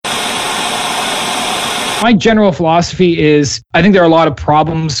My general philosophy is I think there are a lot of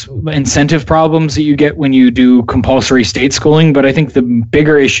problems, incentive problems that you get when you do compulsory state schooling, but I think the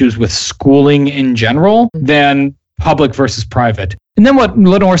bigger issues with schooling in general than public versus private. And then what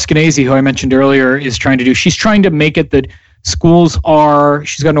Lenore Skenazy, who I mentioned earlier, is trying to do, she's trying to make it that schools are,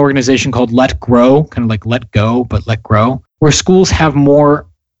 she's got an organization called Let Grow, kind of like Let Go, but Let Grow, where schools have more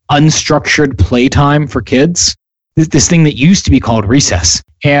unstructured playtime for kids. This thing that used to be called recess.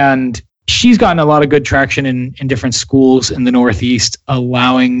 And she's gotten a lot of good traction in different schools in the Northeast,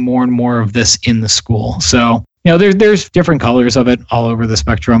 allowing more and more of this in the school. So, there's different colors of it all over the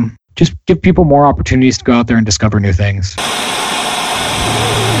spectrum. Just give people more opportunities to go out there and discover new things.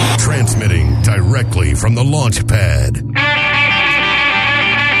 Transmitting directly from the launch pad.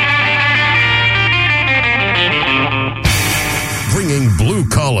 Bringing blue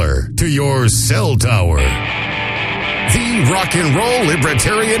collar to your cell tower. The rock and roll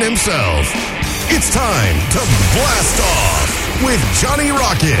libertarian himself. It's time to blast off with Johnny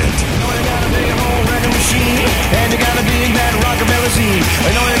Rocket. You know you got a big old record machine, and you got a big bad rockabilly scene.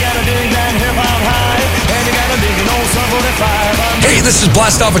 You know you got a big bad hip hop high, and you got a big old Sub 45. Hey, this is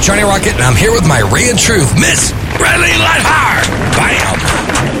Blast Off with Johnny Rocket, and I'm here with my ray of truth, Miss Bradley Lightheart. Bam!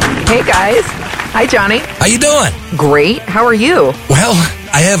 Hey guys. Hi Johnny. How you doing? Great. How are you? Well,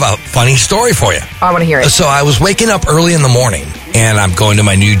 I have a funny story for you. I want to hear it. So I was waking up early in the morning, and I'm going to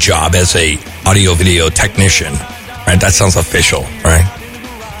my new job as a audio-video technician. Right? That sounds official, right?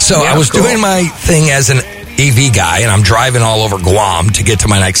 So Yeah, I was cool. doing my thing as an AV guy, and I'm driving all over Guam to get to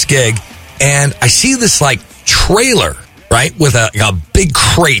my next gig, and I see this, trailer, right, with a big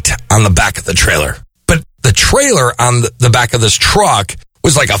crate on the back of the trailer. But the trailer on the back of this truck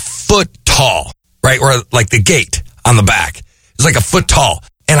was a foot tall, right? Or the gate on the back. It's a foot tall.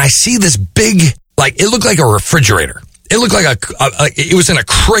 And I see this big, it looked like a refrigerator. It looked like it was in a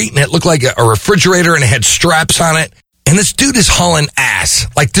crate, and it looked like a refrigerator, and it had straps on it. And this dude is hauling ass.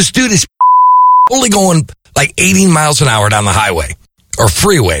 This dude is only going 18 miles an hour down the highway, or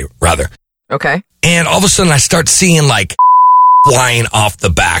freeway rather. Okay. And all of a sudden I start seeing flying off the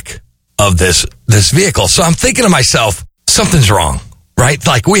back of this vehicle. So I'm thinking to myself, something's wrong, right?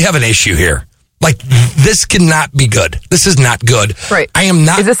 We have an issue here. This cannot be good. This is not good. Right. I am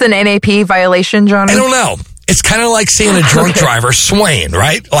not. Is this an NAP violation, Johnny? I don't know. It's kind of like seeing a drunk driver swaying,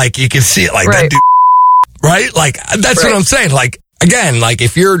 right? You can see it that dude, right? That's what I'm saying. Again,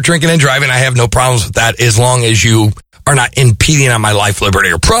 if you're drinking and driving, I have no problems with that as long as you are not impeding on my life,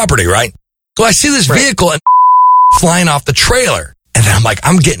 liberty, or property, right? So I see this vehicle and flying off the trailer. And then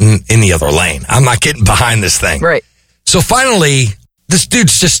I'm getting in the other lane. I'm not getting behind this thing. Right. So finally, this dude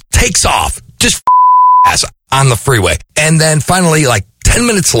just takes off, just ass on the freeway. And then finally, 10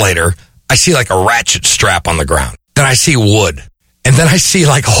 minutes later, I see a ratchet strap on the ground. Then I see wood. And then I see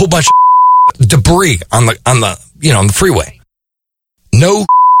a whole bunch of debris on the freeway. No,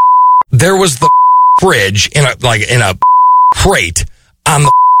 there was the fridge in a crate on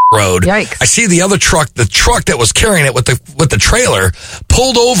the road. Yikes. I see the other truck, the truck that was carrying it with the trailer,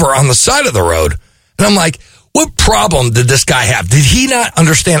 pulled over on the side of the road. And I'm like, what problem did this guy have? Did he not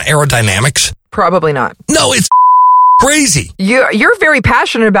understand aerodynamics? Probably not. No, it's crazy. You're very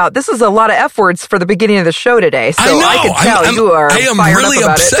passionate about this. Is a lot of F words for the beginning of the show today. So I know. I can tell you are I am fired really up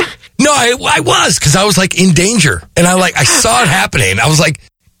about upset. it. No, I was, because I was in danger. And I saw it happening. I was like,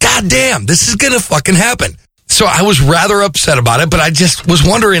 God damn, this is going to fucking happen. So I was rather upset about it, but I just was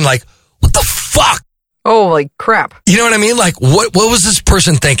wondering, what the fuck? Holy crap. You know what I mean? What was this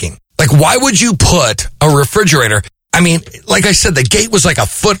person thinking? Why would you put a refrigerator? I mean, like I said, the gate was a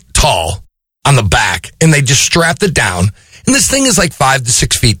foot tall on the back, and they just strapped it down. And this thing is 5 to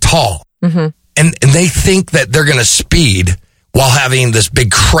 6 feet tall. Mm-hmm. And they think that they're going to speed while having this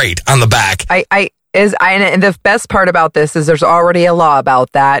big crate on the back. And the best part about this is there's already a law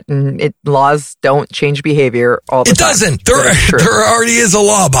about that, and laws don't change behavior all the time. It doesn't. There already is a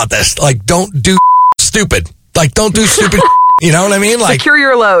law about this. Don't do stupid. Don't do stupid. You know what I mean? Secure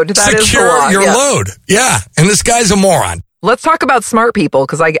your load. That is the law. Secure your load. Yeah. And this guy's a moron. Let's talk about smart people,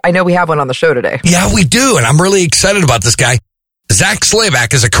 because I know we have one on the show today. Yeah, we do. And I'm really excited about this guy. Zach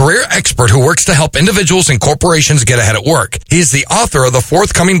Slayback is a career expert who works to help individuals and corporations get ahead at work. He is the author of the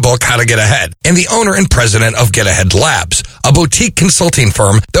forthcoming book, How to Get Ahead, and the owner and president of Get Ahead Labs, a boutique consulting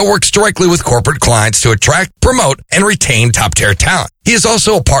firm that works directly with corporate clients to attract, promote, and retain top-tier talent. He is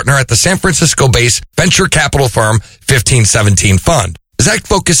also a partner at the San Francisco-based venture capital firm 1517 Fund. Zach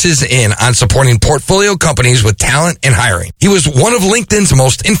focuses in on supporting portfolio companies with talent and hiring. He was one of LinkedIn's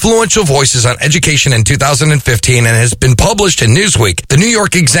most influential voices on education in 2015 and has been published in Newsweek, the New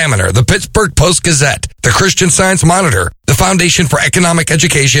York Examiner, the Pittsburgh Post-Gazette, the Christian Science Monitor, the Foundation for Economic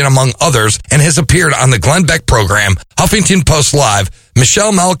Education, among others, and has appeared on the Glenn Beck program, Huffington Post Live,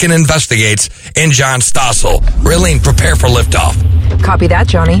 Michelle Malkin Investigates, and John Stossel. Raylene, prepare for liftoff. Copy that,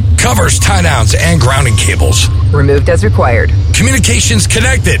 Johnny. Covers, tie-downs, and grounding cables. Removed as required. Communications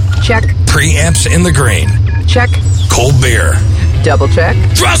connected. Check. Preamps in the green. Check. Cold beer. Double check.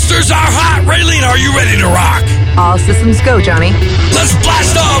 Thrusters are hot. Raylene, are you ready to rock? All systems go, Johnny. Let's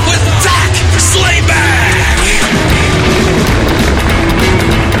blast off with Zach Slayback.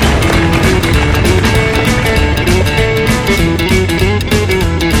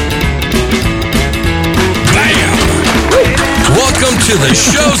 Welcome to the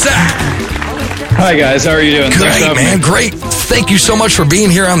show, Zach. Hi, guys. How are you doing? Great, man. Great. Thank you so much for being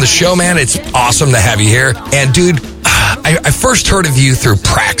here on the show, man. It's awesome to have you here. And, dude, I first heard of you through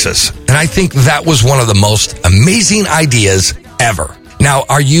Praxis, and I think that was one of the most amazing ideas ever. Now,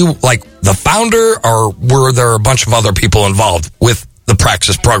 are you, like, the founder, or were there a bunch of other people involved with the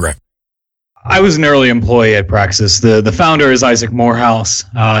Praxis program? I was an early employee at Praxis. The founder is Isaac Morehouse.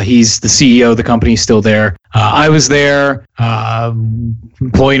 He's the CEO. The company's still there. I was there,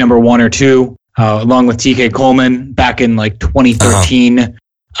 employee number 1 or 2, along with TK Coleman back in like 2013.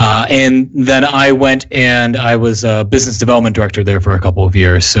 And then I went and I was a business development director there for a couple of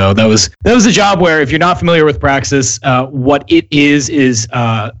years. So that was a job where, if you're not familiar with Praxis, what it is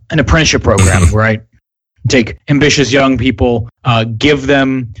an apprenticeship program, right? Take ambitious young people, give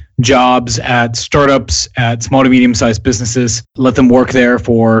them jobs at startups, at small to medium-sized businesses, let them work there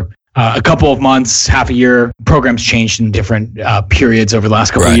for a couple of months, half a year. Programs changed in different periods over the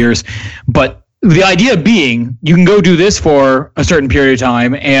last couple of years. But the idea being, you can go do this for a certain period of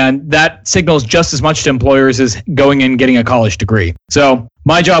time, and that signals just as much to employers as going and getting a college degree. So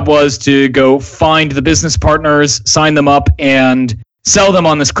my job was to go find the business partners, sign them up, and sell them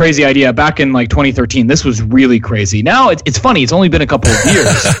on this crazy idea back in like 2013. This was really crazy. Now it's funny. It's only been a couple of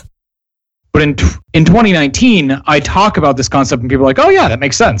years. But in 2019, I talk about this concept and people are like, oh yeah, that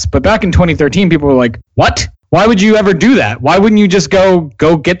makes sense. But back in 2013, people were like, what? Why would you ever do that? Why wouldn't you just go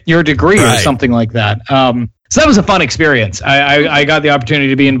get your degree or something like that? So that was a fun experience. I got the opportunity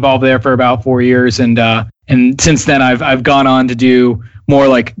to be involved there for about 4 years. And since then I've gone on to do more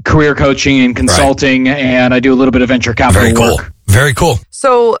like career coaching and consulting, and I do a little bit of venture capital work. Very cool.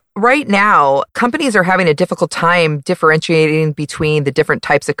 So right now, companies are having a difficult time differentiating between the different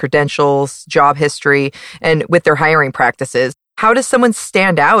types of credentials, job history, and with their hiring practices. How does someone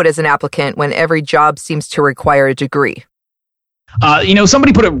stand out as an applicant when every job seems to require a degree?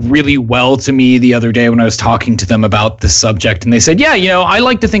 Somebody put it really well to me the other day when I was talking to them about this subject, and they said, yeah, I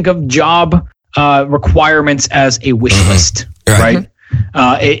like to think of job requirements as a wish list, right?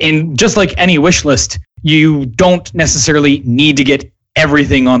 And just like any wish list, you don't necessarily need to get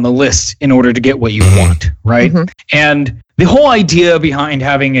everything on the list in order to get what you want, right? And the whole idea behind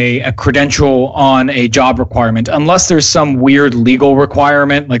having a credential on a job requirement, unless there's some weird legal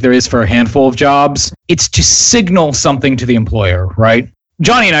requirement like there is for a handful of jobs, it's to signal something to the employer, right?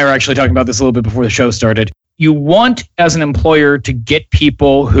 Johnny and I were actually talking about this a little bit before the show started. You want, as an employer, to get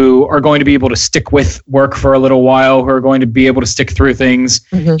people who are going to be able to stick with work for a little while, who are going to be able to stick through things.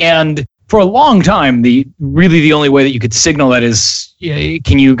 And for a long time, the only way that you could signal that is,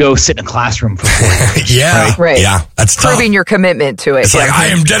 can you go sit in a classroom for 4 years? Yeah, that's tough. Proving your commitment to it. It's like, I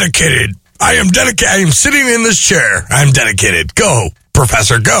am dedicated. I am sitting in this chair. I'm dedicated. Go,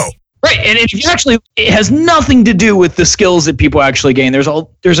 professor, go. Right, and if you actually, it has nothing to do with the skills that people actually gain. There's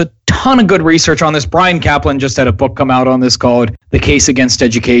a ton of good research on this. Brian Kaplan just had a book come out on this called The Case Against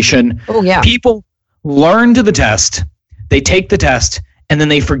Education. Oh, yeah. People learn to the test, they take the test, and then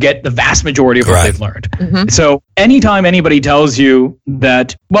they forget the vast majority of what they've learned. So anytime anybody tells you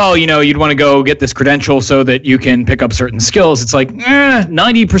that, well, you'd want to go get this credential so that you can pick up certain skills, it's like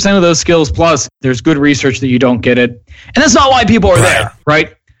 90% of those skills plus, there's good research that you don't get it. And that's not why people are there,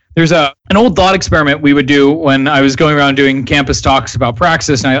 right? There's an old thought experiment we would do when I was going around doing campus talks about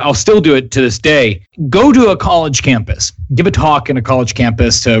Praxis, and I'll still do it to this day. Go to a college campus, give a talk in a college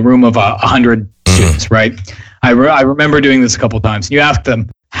campus to a room of 100 students, right? I remember doing this a couple of times. You ask them,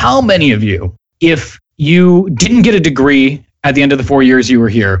 how many of you, if you didn't get a degree at the end of the 4 years you were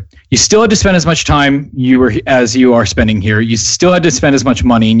here, you still had to spend as much time as you are spending here, you still had to spend as much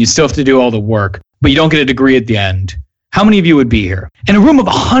money, and you still have to do all the work, but you don't get a degree at the end, how many of you would be here? In a room of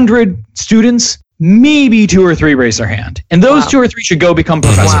 100 students, maybe 2 or 3 raise their hand. And those 2 or 3 should go become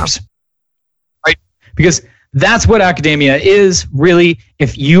professors. Right? Because that's what academia is, really.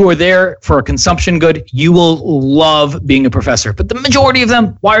 If you are there for a consumption good, you will love being a professor. But the majority of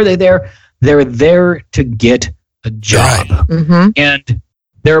them, why are they there? They're there to get a job. And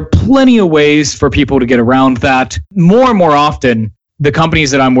There are plenty of ways for people to get around that. More and more often, the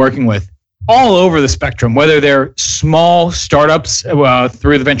companies that I'm working with, all over the spectrum, whether they're small startups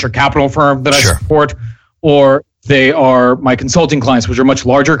through the venture capital firm that I support, or they are my consulting clients, which are much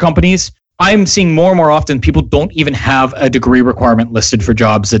larger companies, I'm seeing more and more often people don't even have a degree requirement listed for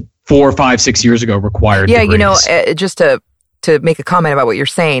jobs that 4, 5, 6 years ago required degrees. Just to make a comment about what you're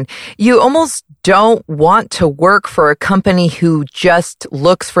saying, you almost don't want to work for a company who just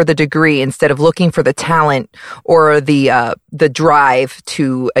looks for the degree instead of looking for the talent or the drive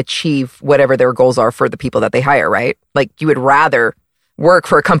to achieve whatever their goals are for the people that they hire, right? Like you would rather work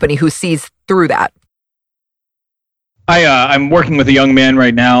for a company who sees through that. I'm working with a young man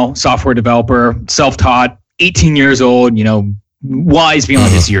right now, software developer, self-taught, 18 years old, wise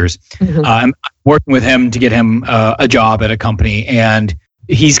beyond his years. I'm working with him to get him a job at a company, and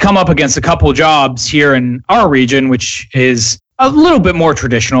he's come up against a couple jobs here in our region, which is a little bit more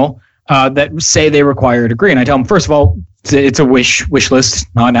traditional, that say they require a degree. And I tell him, first of all, it's a wish list,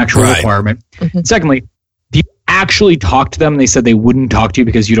 not an actual requirement. Secondly, if you actually talk to them, they said they wouldn't talk to you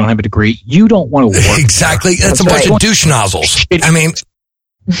because you don't have a degree. You don't want to work. Exactly. That's a bunch of douche nozzles. I mean,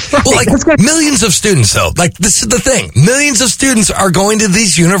 well, like millions of students, though. Like, this is the thing. Millions of students are going to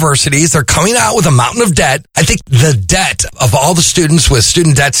these universities. They're coming out with a mountain of debt. I think the debt of all the students with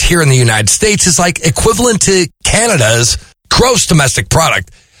student debts here in the United States is like equivalent to Canada's gross domestic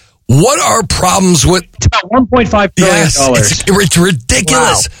product. What are problems with... It's about $1.5 billion. Yes, it's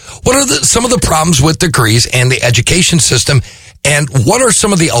ridiculous. Wow. What are some of the problems with degrees and the education system? And what are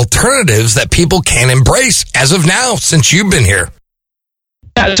some of the alternatives that people can embrace as of now, since you've been here?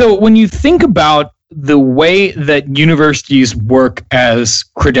 Yeah, so when you think about the way that universities work as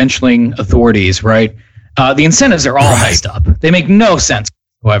credentialing authorities, right? The incentives are all messed up. They make no sense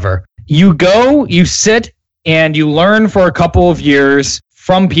whatsoever. You go, you sit, and you learn for a couple of years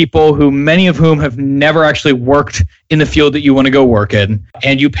from people who, many of whom have never actually worked in the field that you want to go work in,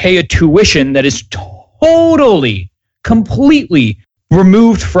 and you pay a tuition that is completely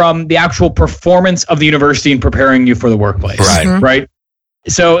removed from the actual performance of the university in preparing you for the workplace. Right?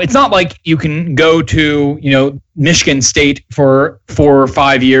 So it's not like you can go to, Michigan State for 4 or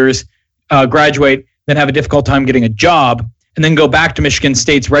 5 years, graduate, then have a difficult time getting a job, and then go back to Michigan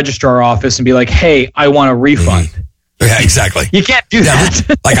State's registrar office and be like, hey, I want a refund. Yeah, exactly. You can't do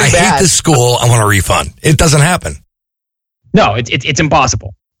that. Like, I hate this school. I want a refund. It doesn't happen. No, it's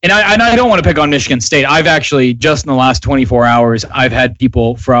impossible. And I don't want to pick on Michigan State. I've actually, just in the last 24 hours, I've had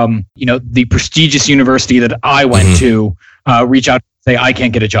people from, the prestigious university that I went to reach out and say, I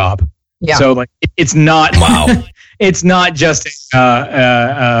can't get a job. Yeah. So, like, it's not, it's not just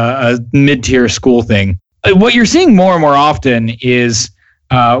a mid-tier school thing. What you're seeing more and more often is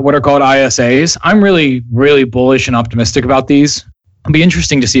what are called ISAs. I'm really, really bullish and optimistic about these. It'll be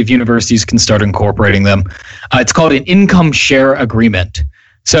interesting to see if universities can start incorporating them. It's called an income share agreement.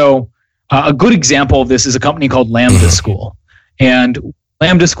 So a good example of this is a company called Lambda School. And what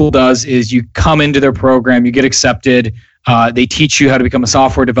Lambda School does is you come into their program, you get accepted, they teach you how to become a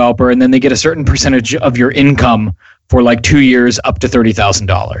software developer, and then they get a certain percentage of your income for like 2 years up to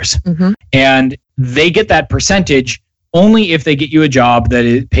 $30,000. And they get that percentage only if they get you a job that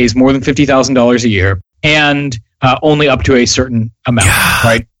it pays more than $50,000 a year, and only up to a certain amount,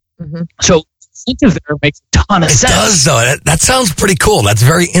 right? So incentive there makes a ton of sense. It does, though. That sounds pretty cool. That's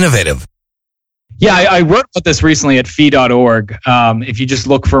very innovative. Yeah, I wrote about this recently at fee.org. If you just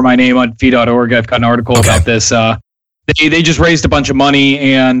look for my name on fee.org, I've got an article about this. They just raised a bunch of money,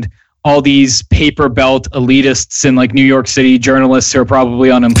 and all these paper belt elitists in like New York City, journalists who are probably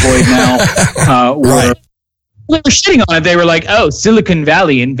unemployed now, were shitting on it. They were like, oh, Silicon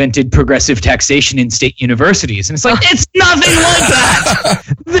Valley invented progressive taxation in state universities. And it's like, it's nothing like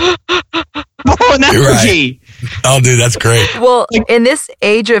that. Oh, analogy. Right. Oh, dude, that's great. Well, in this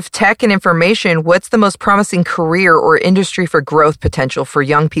age of tech and information, what's the most promising career or industry for growth potential for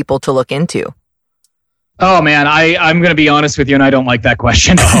young people to look into? Oh, man, I'm going to be honest with you, and I don't like that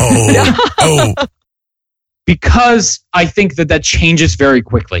question. Because I think that changes very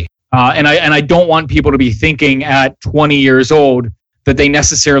quickly. And I don't want people to be thinking at 20 years old that they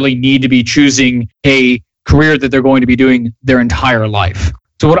necessarily need to be choosing a career that they're going to be doing their entire life.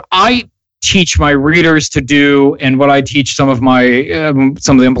 So what I teach my readers to do, and what I teach some of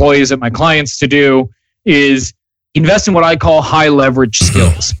the employees at my clients to do, is invest in what I call high leverage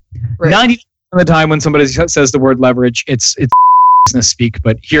skills. 90% of the time when somebody says the word leverage, it's business speak,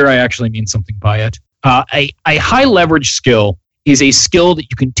 but here I actually mean something by it. A high leverage skill is a skill that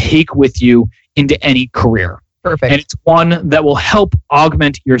you can take with you into any career. Perfect. And it's one that will help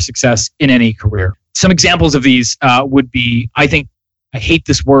augment your success in any career. Some examples of these would be, I think, I hate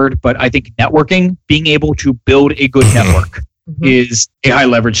this word, but I think networking, being able to build a good network is a high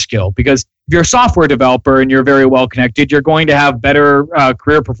leverage skill, because if you're a software developer and you're very well connected, you're going to have better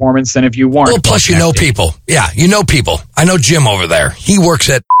career performance than if you weren't. Well, plus you know people. Yeah, you know people. I know Jim over there. He works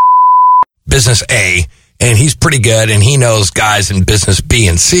at business A, and he's pretty good, and he knows guys in business B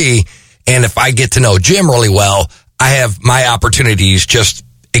and C. And if I get to know Jim really well, I have my opportunities just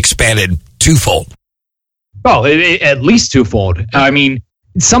expanded twofold. Oh, at least twofold. I mean,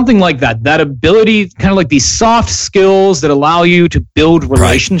 something like that. That ability, kind of like these soft skills that allow you to build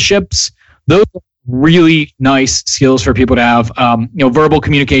relationships. Right. Those are really nice skills for people to have. Verbal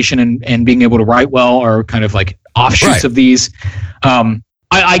communication and being able to write well are kind of like offshoots of these.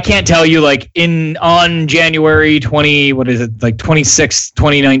 I can't tell you, like, on January 26th,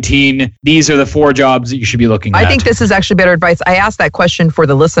 2019, these are the 4 jobs that you should be looking at. I think this is actually better advice. I asked that question for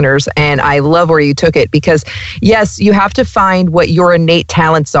the listeners, and I love where you took it, because yes, you have to find what your innate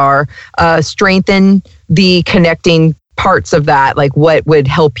talents are, strengthen the connecting parts of that, like what would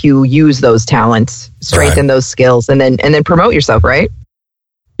help you use those talents, strengthen those skills, and then promote yourself, right?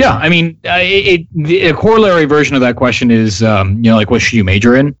 Yeah, I mean, a corollary version of that question is, like, what should you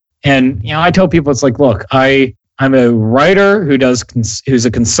major in? And I tell people, it's like, look, I'm a writer who's a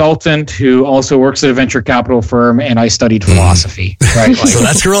consultant who also works at a venture capital firm, and I studied philosophy. Right? So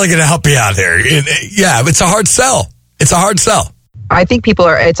that's really going to help you out here. Yeah, it's a hard sell. It's a hard sell. I think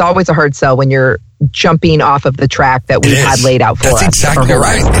it's always a hard sell when you're jumping off of the track that we had laid out for us. That's exactly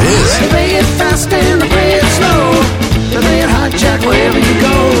right. It is. They play it fast and they play it slow. They play it hot, Jack, wherever you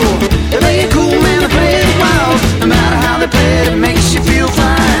go. They play it cool, man, they play it wild. No matter how they play it, it makes you feel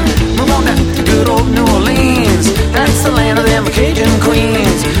fine. Move on down to good old New Orleans. That's the land of them Cajun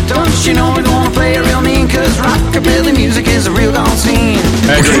queens. Don't you know we're gonna play it real mean, cause rockabilly music is a real gone scene.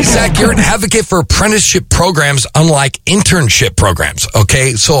 Okay, Zach, you're an advocate for apprenticeship programs unlike internship programs,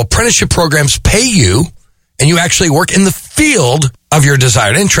 okay? So apprenticeship programs pay you, and you actually work in the field of your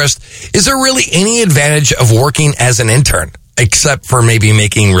desired interest. Is there really any advantage of working as an intern, except for maybe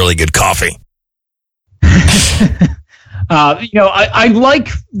making really good coffee? I like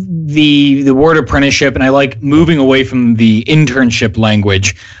the word apprenticeship, and I like moving away from the internship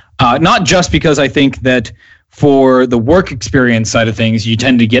language, not just because I think that for the work experience side of things, you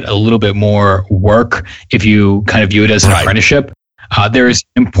tend to get a little bit more work if you kind of view it as an apprenticeship. There's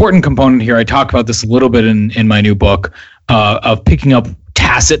an important component here. I talk about this a little bit in my new book of picking up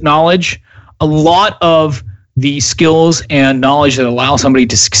tacit knowledge. A lot of the skills and knowledge that allow somebody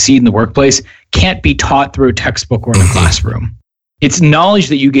to succeed in the workplace can't be taught through a textbook or in a classroom. It's knowledge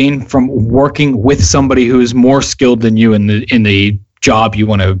that you gain from working with somebody who is more skilled than you in the job you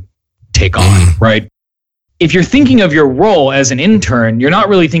want to take on, right? If you're thinking of your role as an intern, you're not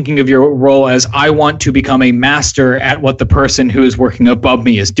really thinking of your role as, I want to become a master at what the person who is working above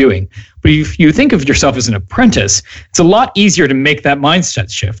me is doing. But if you think of yourself as an apprentice, it's a lot easier to make that mindset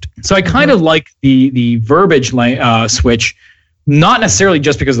shift. So I kind of like the verbiage switch, not necessarily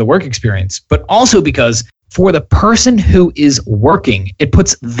just because of the work experience, but also because for the person who is working, it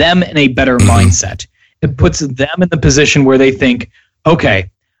puts them in a better mindset. It puts them in the position where they think,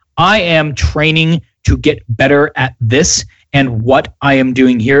 okay, I am training to get better at this and what I am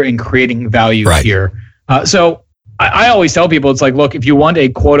doing here and creating value here. So I always tell people, it's like, look, if you want a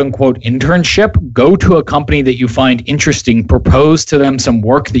quote unquote internship, go to a company that you find interesting, propose to them some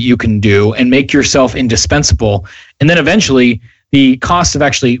work that you can do and make yourself indispensable. And then eventually the cost of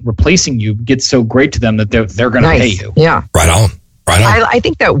actually replacing you gets so great to them that they're going to pay you. Yeah. Right on. I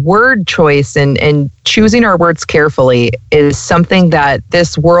think that word choice and choosing our words carefully is something that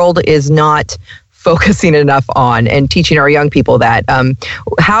this world is not focusing enough on, and teaching our young people that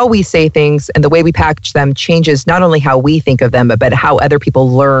how we say things and the way we package them changes not only how we think of them, but how other people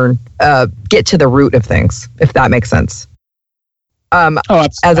learn, get to the root of things, if that makes sense.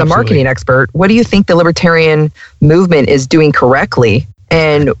 As a marketing expert, what do you think the libertarian movement is doing correctly?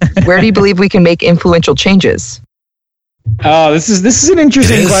 And where do you believe we can make influential changes? This is an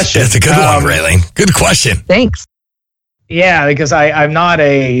interesting question. It's a good one, Raylene. Good question. Thanks. Yeah, because I'm not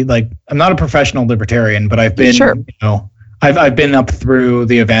a professional libertarian, but I've been, I've been up through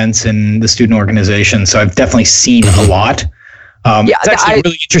the events and the student organization, so I've definitely seen a lot. It's actually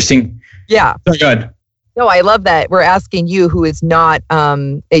really interesting. Yeah. So good. No, I love that. We're asking you, who is not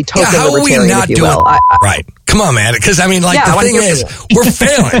a token libertarian, if you will. Right. Come on, man. Because, the thing is, we're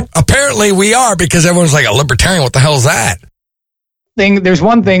failing. Apparently we are, because everyone's like, a libertarian, what the hell is that? There's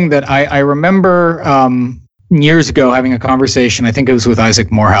one thing that I remember years ago having a conversation, I think it was with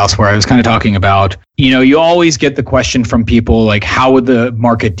Isaac Morehouse, where I was kind of talking about, you always get the question from people like, how would the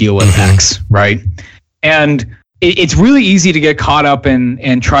market deal with X, right? And it's really easy to get caught up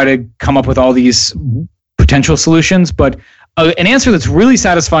and try to come up with all these potential solutions. But an answer that's really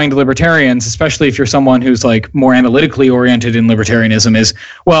satisfying to libertarians, especially if you're someone who's like more analytically oriented in libertarianism, is,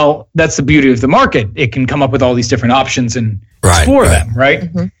 well, that's the beauty of the market. It can come up with all these different options and explore them, right?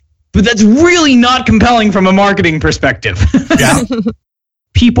 Mm-hmm. But that's really not compelling from a marketing perspective. Yeah.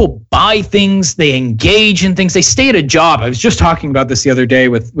 People buy things, they engage in things, they stay at a job. I was just talking about this the other day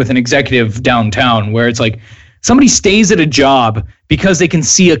with an executive downtown, where it's like somebody stays at a job because they can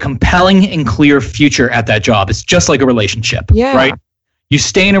see a compelling and clear future at that job. It's just like a relationship, right? You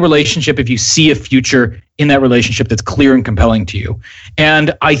stay in a relationship if you see a future in that relationship that's clear and compelling to you.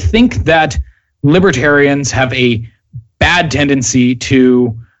 And I think that libertarians have a bad tendency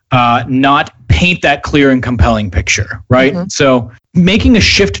to not paint that clear and compelling picture, right? Mm-hmm. So making a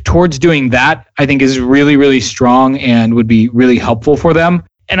shift towards doing that, I think, is really, really strong and would be really helpful for them.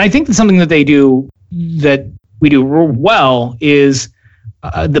 And I think that something that they do that we do well is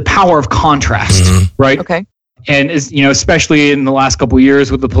the power of contrast, right? Okay. And is, you know, especially in the last couple of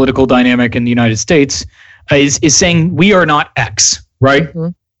years with the political dynamic in the United States, is saying we are not X, right? Mm-hmm.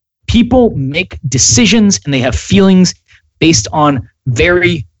 People make decisions and they have feelings based on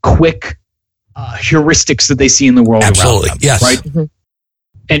very quick heuristics that they see in the world around them, yes. right? Mm-hmm.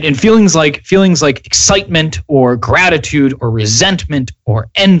 And feelings like excitement or gratitude or resentment or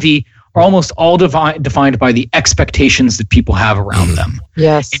envy are almost all defined by the expectations that people have around them.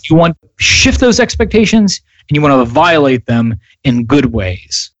 Yes. And you want to shift those expectations and you want to violate them in good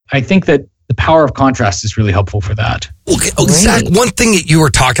ways. I think that the power of contrast is really helpful for that. Okay, Zach, one thing that you were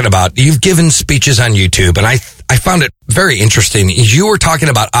talking about, you've given speeches on YouTube, and I found it very interesting. You were talking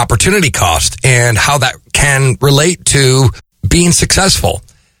about opportunity cost and how that can relate to being successful.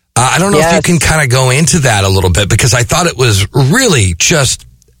 I don't know if you can kind of go into that a little bit, because I thought it was really just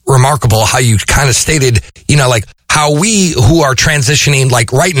remarkable how you kind of stated, you know, like how we who are transitioning,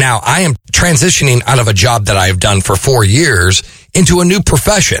 like right now, I am transitioning out of a job that I've done for 4 years into a new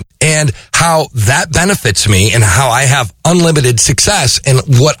profession, and how that benefits me and how I have unlimited success in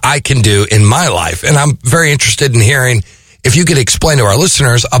what I can do in my life. And I'm very interested in hearing if you could explain to our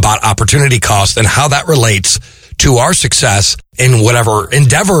listeners about opportunity cost and how that relates to our success in whatever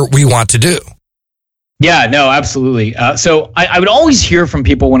endeavor we want to do. Yeah, no, absolutely. So I would always hear from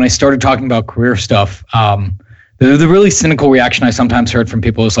people when I started talking about career stuff, the really cynical reaction I sometimes heard from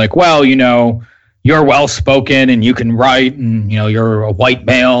people is like, well, you know, you're well-spoken and you can write and, you know, you're a white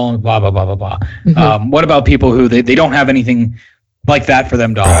male, blah, blah, blah, blah, blah. Mm-hmm. What about people who they don't have anything like that for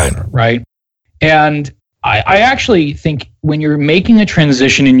them to honor, right? And I actually think when you're making a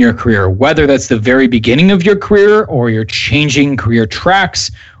transition in your career, whether that's the very beginning of your career or you're changing career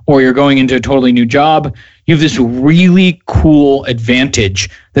tracks or you're going into a totally new job, you have this really cool advantage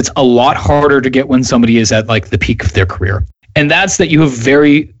that's a lot harder to get when somebody is at like the peak of their career. And that's that you have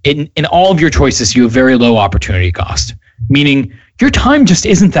in all of your choices, you have very low opportunity cost, meaning your time just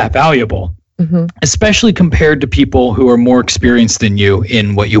isn't that valuable, especially compared to people who are more experienced than you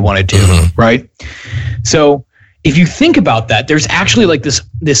in what you want to do, right? So if you think about that, there's actually like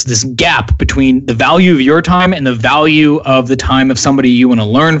this gap between the value of your time and the value of the time of somebody you want to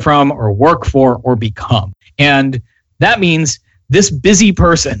learn from or work for or become. And that means this busy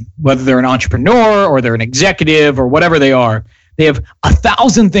person, whether they're an entrepreneur or they're an executive or whatever they are, they have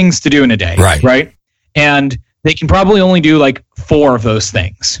 1,000 things to do in a day, right? And they can probably only do like 4 of those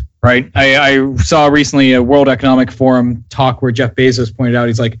things, right? I saw recently a World Economic Forum talk where Jeff Bezos pointed out,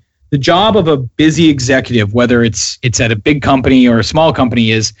 he's like, the job of a busy executive, whether it's at a big company or a small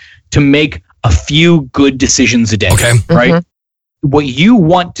company, is to make a few good decisions a day, right? What you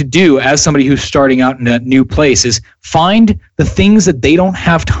want to do as somebody who's starting out in a new place is find the things that they don't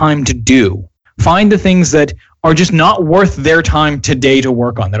have time to do. Find the things that are just not worth their time today to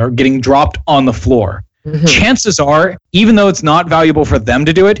work on, that are getting dropped on the floor. Chances are, even though it's not valuable for them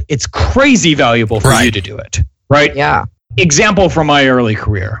to do it, it's crazy valuable for you to do it, right? Yeah. Example from my early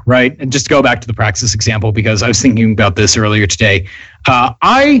career, right? And just go back to the Praxis example because I was thinking about this earlier today.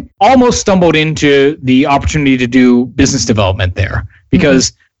 I almost stumbled into the opportunity to do business development there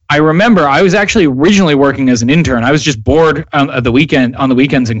because I remember I was actually originally working as an intern. I was just bored on the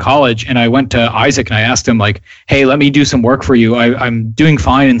weekends in college, and I went to Isaac and I asked him like, "Hey, let me do some work for you. I'm doing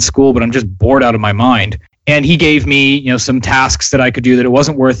fine in school, but I'm just bored out of my mind." And he gave me, you know, some tasks that I could do that it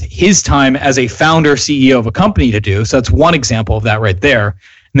wasn't worth his time as a founder, CEO of a company to do. So that's one example of that right there.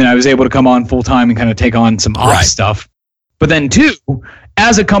 And then I was able to come on full time and kind of take on some ops stuff. But then 2,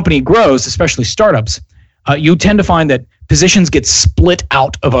 as a company grows, especially startups, you tend to find that positions get split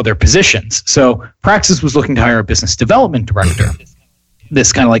out of other positions. So Praxis was looking to hire a business development director,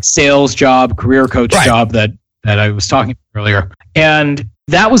 this kind of like sales job, career coach job that that I was talking about earlier. And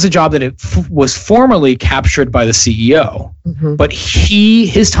that was a job that was formerly captured by the CEO, but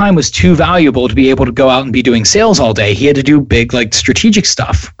his time was too valuable to be able to go out and be doing sales all day. He had to do big, like, strategic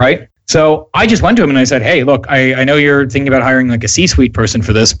stuff, right? So I just went to him and I said, hey, look, I know you're thinking about hiring like a C-suite person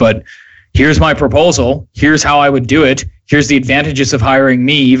for this, but here's my proposal. Here's how I would do it. Here's the advantages of hiring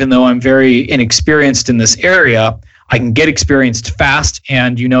me, even though I'm very inexperienced in this area. I can get experienced fast,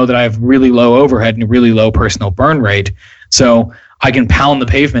 and you know that I have really low overhead and a really low personal burn rate. So I can pound the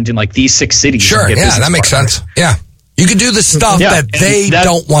pavement in like these 6 cities. Sure, yeah, that makes sense. Yeah. You can do the stuff that they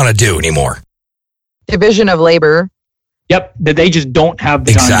don't want to do anymore. Division of labor. Yep, that they just don't have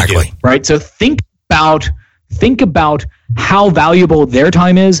the time to do, right? So think about how valuable their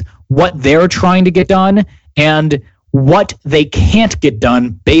time is, what they're trying to get done, and what they can't get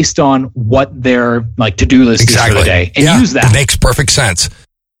done based on what their like to-do list is for the day. And use that. It makes perfect sense.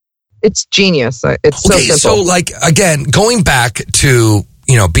 It's genius. It's so simple. So like, again, going back to,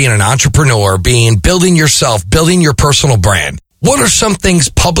 you know, being an entrepreneur, building yourself, building your personal brand. What are some things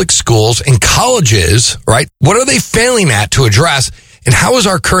public schools and colleges, right? What are they failing at to address? And how is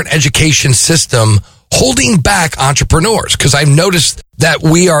our current education system holding back entrepreneurs? Because I've noticed that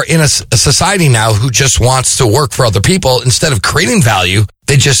we are in a society now who just wants to work for other people instead of creating value.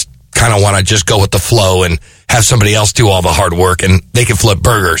 They just kind of want to just go with the flow and have somebody else do all the hard work and they can flip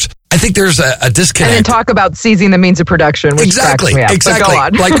burgers. I think there's a disconnect. And then talk about seizing the means of production. Which exactly. Go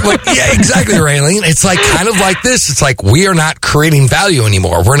on. Yeah, exactly, Raylene. It's like kind of like this. It's like we are not creating value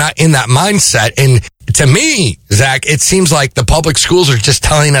anymore. We're not in that mindset. And to me, Zach, it seems like the public schools are just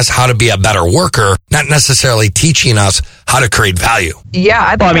telling us how to be a better worker, not necessarily teaching us how to create value. Yeah,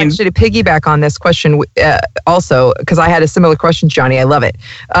 I'd like actually to piggyback on this question also, because I had a similar question, Johnny. I love it.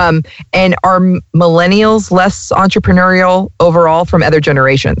 And are millennials less entrepreneurial overall from other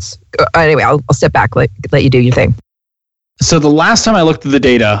generations? Anyway, I'll step back, let you do your thing. So the last time I looked at the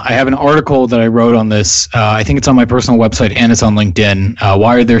data, I have an article that I wrote on this. I think it's on my personal website and it's on LinkedIn.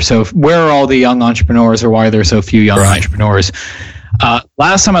 Where are all the young entrepreneurs, or why are there so few young entrepreneurs?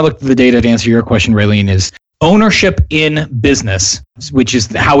 Last time I looked at the data, to answer your question, Raylene, is ownership in business, which is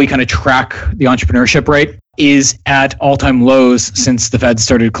how we kind of track the entrepreneurship rate, is at all-time lows since the Fed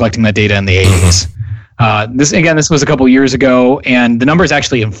started collecting that data in the 80s. This was a couple years ago, and the number is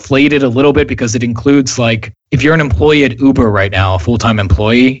actually inflated a little bit because it includes, like, if you're an employee at Uber right now, a full-time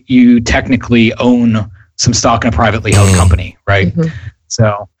employee, you technically own some stock in a privately held company, right?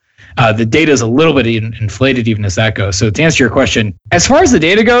 So the data is a little bit inflated even as that goes. So to answer your question, as far as the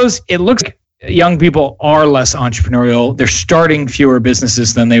data goes, it looks like young people are less entrepreneurial. They're starting fewer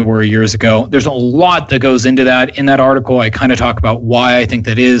businesses than they were years ago. There's a lot that goes into that. In that article, I kind of talk about why I think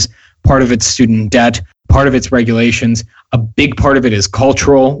that is. Part of it's student debt, part of it's regulations. A big part of it is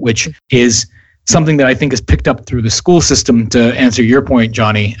cultural, which is something that I think is picked up through the school system, to answer your point,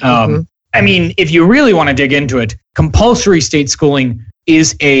 Johnny. I mean, if you really want to dig into it, compulsory state schooling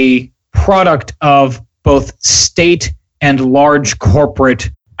is a product of both state and large corporate.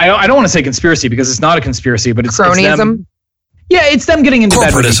 I don't want to say conspiracy because it's not a conspiracy, but it's cronyism. It's them getting into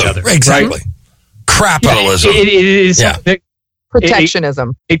bed with each other. Exactly. Right? Capitalism. It is. Yeah.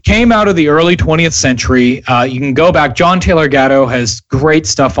 Protectionism. It came out of the early 20th century. You can go back. John Taylor Gatto has great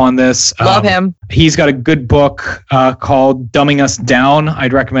stuff on this. Love him. He's got a good book called Dumbing Us Down.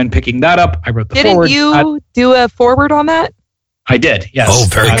 I'd recommend picking that up. I wrote the forward. Didn't you do a forward on that? I did, yes. Oh,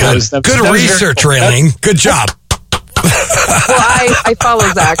 very good. Good research, Raylene. Good job. Well, I follow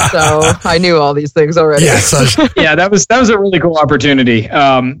Zach, so I knew all these things already. Yeah, that was a really cool opportunity.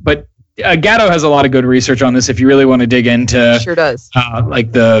 But Gatto has a lot of good research on this. If you really want to dig into, sure does.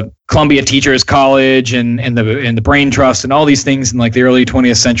 Like the Columbia Teachers College and the Brain Trust and all these things in like the early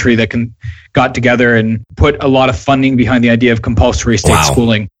 20th century that got together and put a lot of funding behind the idea of compulsory state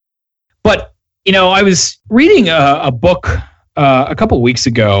schooling. But I was reading a book a couple of weeks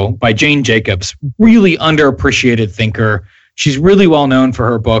ago by Jane Jacobs, really underappreciated thinker. She's really well known for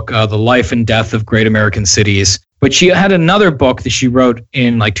her book, The Life and Death of Great American Cities. But she had another book that she wrote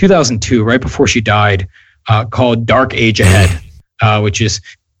in like 2002, right before she died, called Dark Age Ahead, which is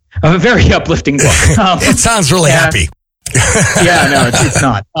a very uplifting book. It sounds really happy. No, it's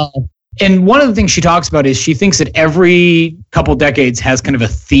not. And one of the things she talks about is she thinks that every couple decades has kind of a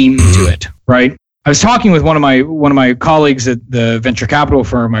theme to it, right? I was talking with one of my colleagues at the venture capital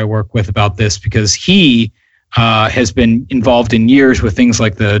firm I work with about this, because he has been involved in years with things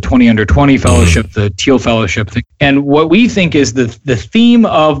like the 20 Under 20 Fellowship, the Teal Fellowship thing. And what we think is the theme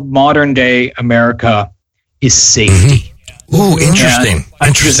of modern day America is safety. Ooh, interesting.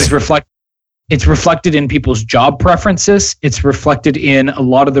 This is It's reflected in people's job preferences. It's reflected in a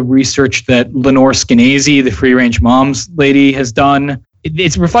lot of the research that Lenore Skenazy, the free range moms lady, has done.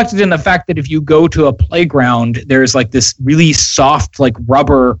 It's reflected in the fact that if you go to a playground, there's like this really soft, like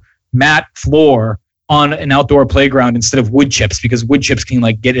rubber mat floor on an outdoor playground instead of wood chips, because wood chips can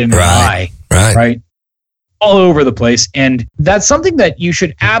like get in your eye, right? All over the place. And that's something that you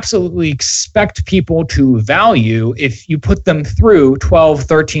should absolutely expect people to value if you put them through 12,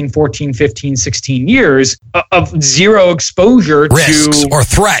 13, 14, 15, 16 years of zero exposure risks to or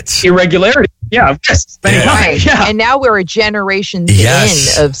threats, irregularity. Yeah, risks. Right. Yeah. And now we're a generation in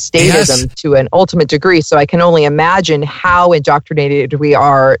of statism to an ultimate degree. So I can only imagine how indoctrinated we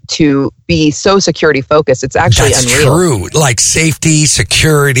are to be so security focused. It's actually unreal. True. Like safety,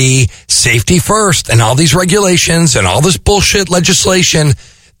 security, safety first, and all these regulations and all this bullshit legislation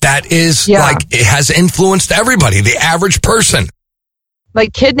that is like, it has influenced everybody, the average person.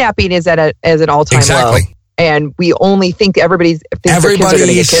 Like kidnapping is at an all-time low. And we only think everybody's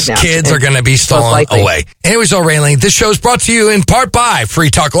kids are going to be stolen away. Anyways, Raylene, this show is brought to you in part by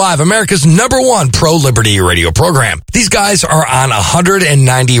Free Talk Live, America's #1 pro-liberty radio program. These guys are on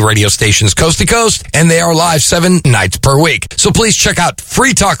 190 radio stations coast to coast, and they are live 7 nights per week. So please check out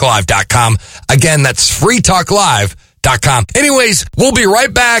freetalklive.com. Again, that's freetalklive.com. Anyways, we'll be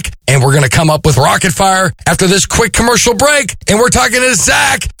right back, and we're going to come up with Rocket Fire after this quick commercial break. And we're talking to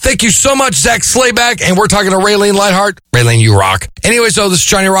Zach. Thank you so much, Zach Slayback. And we're talking to Raylene Lightheart. Raylene, you rock. Anyways, this is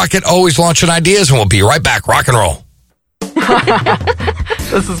Johnny Rocket, always launching ideas, and we'll be right back. Rock and roll.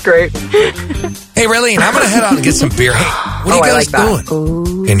 This is great. Hey, Raylene, I'm going to head out and get some beer. Hey, what are you guys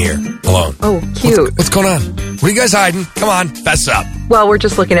doing in here alone? Oh, cute. What's going on? What are you guys hiding? Come on, fess up. Well, we're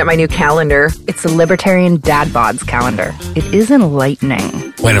just looking at my new calendar. It's a Libertarian Dad Bods calendar. It is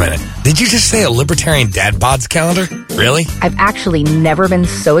enlightening. Wait a minute. Did you just say a Libertarian Dad Bods calendar? Really? I've actually never been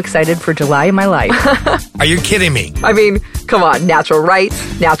so excited for July in my life. Are you kidding me? I mean, come on. Natural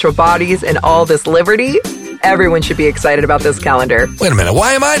rights, natural bodies, and all this liberty. Everyone should be excited about this calendar. Wait a minute.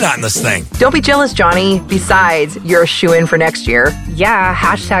 Why am I not in this thing? Don't be jealous, Johnny. Besides, you're a shoo-in for next year. Yeah,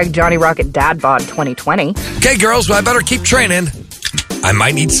 hashtag Johnny Rocket Dad Bod 2020. Okay, girls, well, I better keep training. I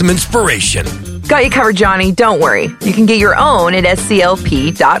might need some inspiration. Got you covered, Johnny. Don't worry. You can get your own at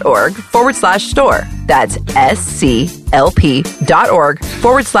sclp.org/store. That's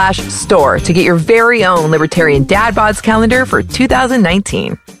sclp.org/store to get your very own Libertarian Dad Bods calendar for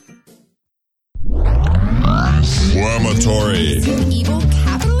 2019. Inflammatory. Evil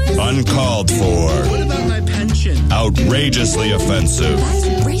capitalist? Uncalled for. What about my pension? Outrageously offensive. That's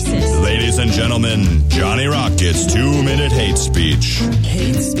racist. Ladies and gentlemen, Johnny Rocket's 2-minute hate speech.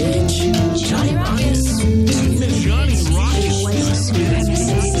 Hate speech? Johnny Rocket's 2-minute Johnny Rocket.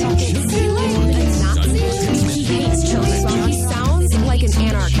 He hates children. He sounds like an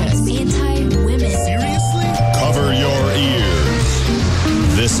anarchist. Anti-women. Seriously? Cover your ears.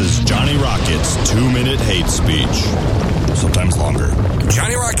 This is Johnny Rocket's 2-minute hate speech. Sometimes longer.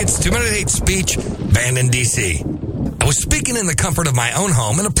 Johnny Rocket's 2-minute hate speech, banned in D.C. I was speaking in the comfort of my own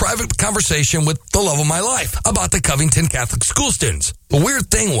home in a private conversation with the love of my life about the Covington Catholic school students. The weird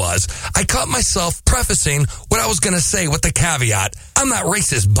thing was, I caught myself prefacing what I was going to say with the caveat, I'm not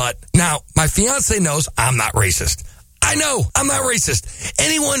racist, but... Now, my fiance knows I'm not racist. I know I'm not racist.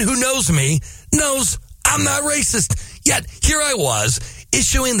 Anyone who knows me knows I'm not racist. Yet, here I was,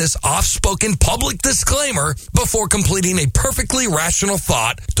 issuing this off-spoken public disclaimer before completing a perfectly rational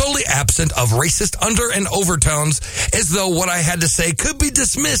thought, totally absent of racist under and overtones, as though what I had to say could be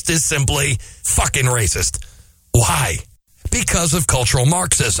dismissed as simply fucking racist. Why? Because of cultural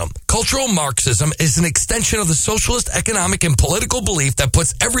Marxism. Cultural Marxism is an extension of the socialist economic and political belief that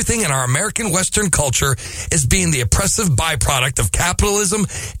puts everything in our American Western culture as being the oppressive byproduct of capitalism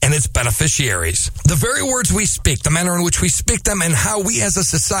and its beneficiaries. The very words we speak, the manner in which we speak them, and how we as a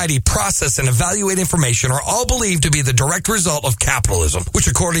society process and evaluate information are all believed to be the direct result of capitalism, which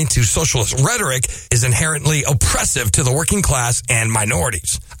according to socialist rhetoric is inherently oppressive to the working class and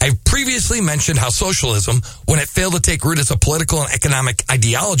minorities. I've previously mentioned how socialism, when it failed to take root as a political and economic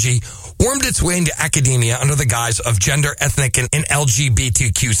ideology, wormed its way into academia under the guise of gender, ethnic, and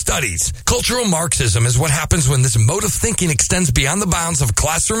LGBTQ studies. Cultural Marxism is what happens when this mode of thinking extends beyond the bounds of a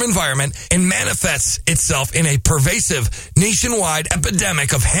classroom environment and manifests itself in a pervasive, nationwide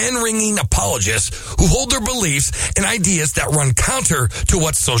epidemic of hand-wringing apologists who hold their beliefs and ideas that run counter to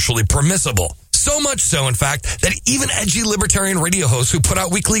what's socially permissible. So much so, in fact, that even edgy libertarian radio hosts who put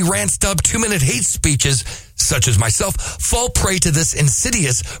out weekly rant-stub 2-minute hate speeches, such as myself, fall prey to this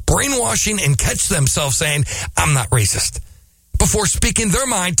insidious brainwashing and catch themselves saying, I'm not racist, before speaking their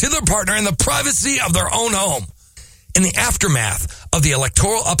mind to their partner in the privacy of their own home. In the aftermath of the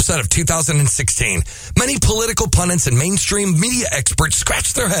electoral upset of 2016, many political pundits and mainstream media experts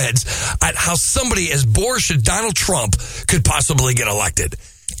scratched their heads at how somebody as boorish as Donald Trump could possibly get elected.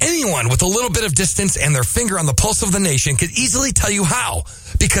 Anyone with a little bit of distance and their finger on the pulse of the nation could easily tell you how.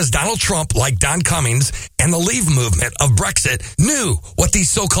 Because Donald Trump, like Don Cummings and the Leave movement of Brexit, knew what these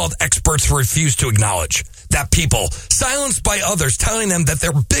so-called experts refused to acknowledge. That people, silenced by others telling them that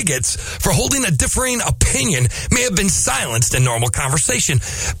they're bigots for holding a differing opinion, may have been silenced in normal conversation,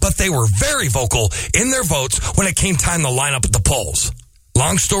 but they were very vocal in their votes when it came time to line up at the polls.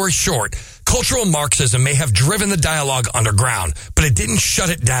 Long story short, cultural Marxism may have driven the dialogue underground, but it didn't shut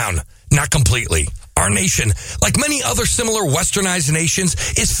it down. Not completely. Our nation, like many other similar westernized nations,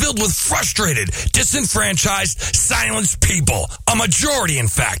 is filled with frustrated, disenfranchised, silenced people. A majority, in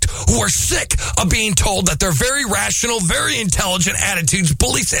fact, who are sick of being told that their very rational, very intelligent attitudes,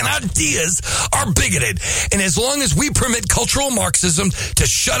 beliefs, and ideas are bigoted. And as long as we permit cultural Marxism to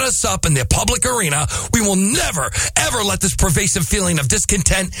shut us up in the public arena, we will never, ever let this pervasive feeling of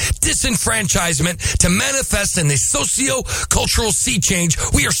discontent, disenfranchisement to manifest in the socio-cultural sea change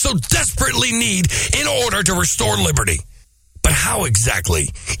we are so desperately need in order to restore liberty. But how exactly?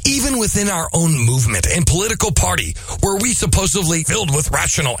 Even within our own movement and political party, were we supposedly filled with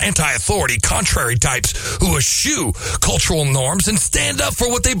rational, anti-authority, contrary types who eschew cultural norms and stand up for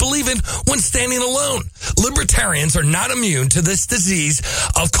what they believe in when standing alone? Libertarians are not immune to this disease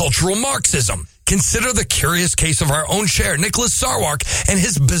of cultural Marxism. Consider the curious case of our own chair, Nicholas Sarwark, and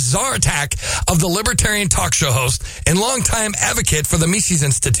his bizarre attack of the libertarian talk show host and longtime advocate for the Mises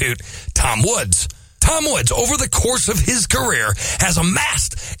Institute, Tom Woods. Tom Woods, over the course of his career, has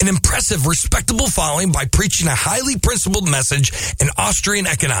amassed an impressive, respectable following by preaching a highly principled message in Austrian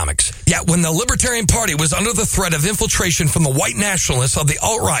economics. Yet when the Libertarian Party was under the threat of infiltration from the white nationalists of the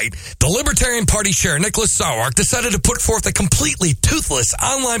alt-right, the Libertarian Party chair, Nicholas Sarwark, decided to put forth a completely toothless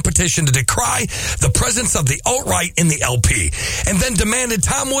online petition to decry the presence of the alt-right in the LP, and then demanded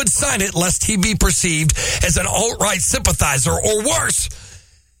Tom Woods sign it lest he be perceived as an alt-right sympathizer or worse,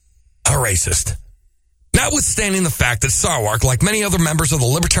 a racist. Notwithstanding the fact that Sarwark, like many other members of the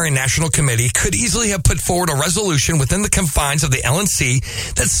Libertarian National Committee, could easily have put forward a resolution within the confines of the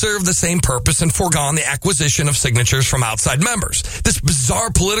LNC that served the same purpose and foregone the acquisition of signatures from outside members. This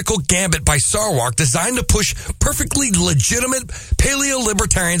bizarre political gambit by Sarwark, designed to push perfectly legitimate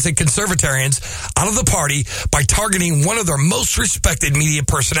paleo-libertarians and conservatarians out of the party by targeting one of their most respected media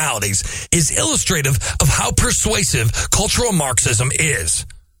personalities, is illustrative of how persuasive cultural Marxism is.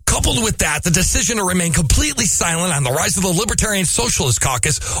 Coupled with that, the decision to remain completely silent on the rise of the Libertarian Socialist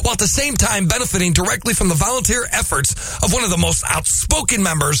Caucus, while at the same time benefiting directly from the volunteer efforts of one of the most outspoken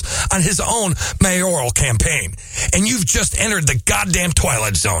members on his own mayoral campaign. And you've just entered the goddamn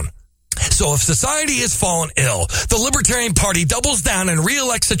twilight zone. So if society has fallen ill, the Libertarian Party doubles down and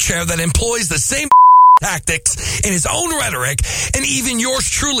re-elects a chair that employs the same tactics in his own rhetoric, and even yours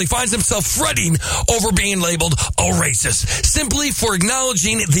truly finds himself fretting over being labeled a racist, simply for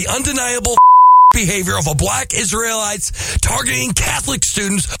acknowledging the undeniable behavior of a black Israelites targeting Catholic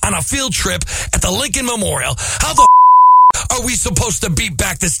students on a field trip at the Lincoln Memorial. How the are we supposed to beat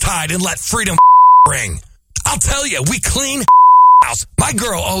back this tide and let freedom ring? I'll tell you, we clean house. My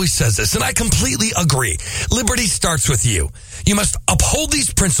girl always says this, and I completely agree. Liberty starts with you. You must uphold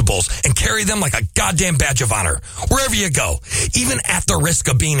these principles and carry them like a goddamn badge of honor wherever you go, even at the risk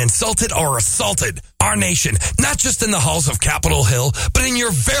of being insulted or assaulted. Our nation, not just in the halls of Capitol Hill, but in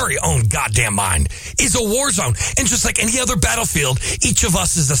your very own goddamn mind, is a war zone. And just like any other battlefield, each of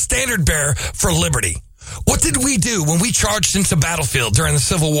us is a standard bearer for liberty. What did we do when we charged into battlefield during the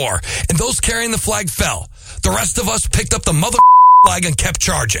Civil War and those carrying the flag fell? The rest of us picked up the mother flag and kept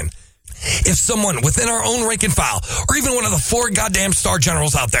charging. If someone within our own rank and file, or even one of the 4 goddamn star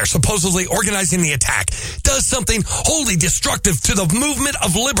generals out there supposedly organizing the attack, does something wholly destructive to the movement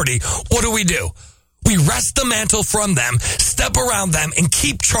of liberty, what do? We wrest the mantle from them, step around them, and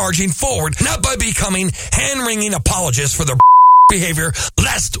keep charging forward, not by becoming hand-wringing apologists for their behavior,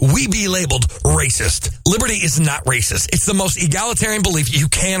 lest we be labeled racist. Liberty is not racist. It's the most egalitarian belief you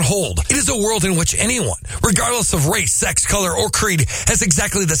can hold. It is a world in which anyone, regardless of race, sex, color, or creed, has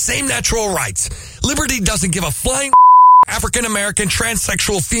exactly the same natural rights. Liberty doesn't give a flying African-American,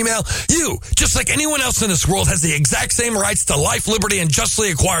 transsexual, female. You, just like anyone else in this world, has the exact same rights to life, liberty, and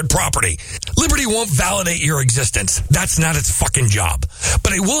justly acquired property. Liberty won't validate your existence. That's not its fucking job.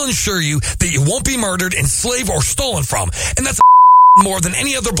 But it will ensure you that you won't be murdered, enslaved, or stolen from. And that's more than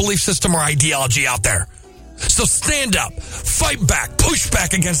any other belief system or ideology out there. So stand up, fight back, push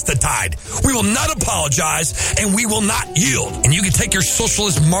back against the tide. We will not apologize, and we will not yield. And you can take your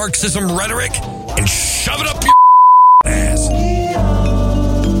socialist Marxism rhetoric and shove it up your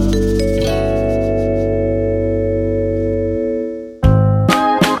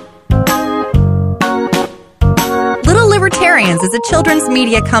is a children's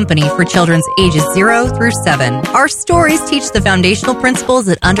media company for children's ages 0 through 7. Our stories teach the foundational principles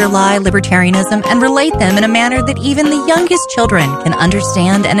that underlie libertarianism and relate them in a manner that even the youngest children can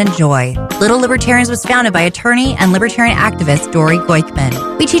understand and enjoy. Little Libertarians was founded by attorney and libertarian activist Dory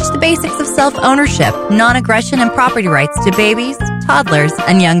Goikhman. We teach the basics of self-ownership, non-aggression, and property rights to babies, toddlers,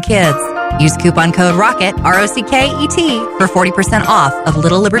 and young kids. Use coupon code ROCKET, ROCKET, for 40% off of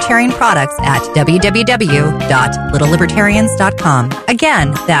Little Libertarian products at www.littlelibertarians.com.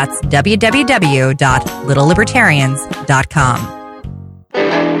 Again, that's www.littlelibertarians.com.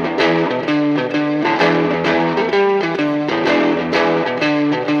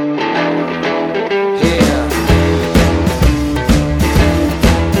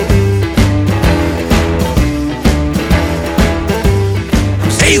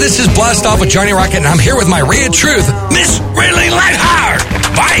 Hey, this is Blast Off with Johnny Rocket, and I'm here with my Ray of Truth, Miss Riley Lightheart.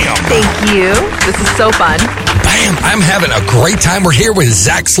 Bam! Thank you. This is so fun. Bam! I'm having a great time. We're here with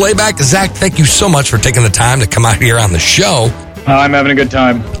Zach Slayback. Zach, thank you so much for taking the time to come out here on the show. I'm having a good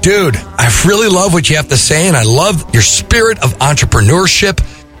time. Dude, I really love what you have to say, and I love your spirit of entrepreneurship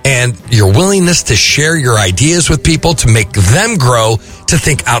and your willingness to share your ideas with people, to make them grow, to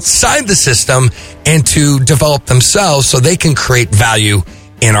think outside the system, and to develop themselves so they can create value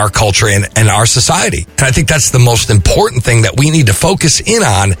in our culture and our society. And I think that's the most important thing that we need to focus in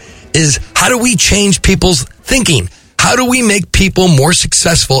on is how do we change people's thinking? How do we make people more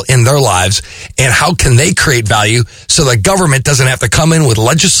successful in their lives? And how can they create value so the government doesn't have to come in with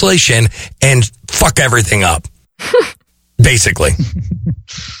legislation and fuck everything up? Basically.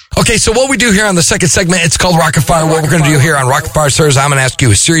 Okay, so what we do here on the second segment, it's called Rocket Fire. What we're going to do here on Rocket Fire, sir, is I'm going to ask you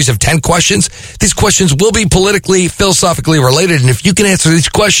a series of 10 questions. These questions will be politically, philosophically related, and if you can answer these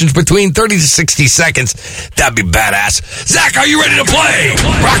questions between 30 to 60 seconds, that'd be badass. Zach, are you ready to play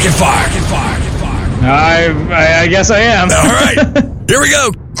Rocket Fire? I guess I am. All right, here we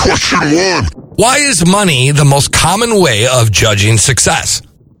go. Question 1. Why is money the most common way of judging success?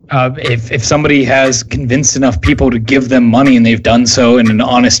 If somebody has convinced enough people to give them money and they've done so in an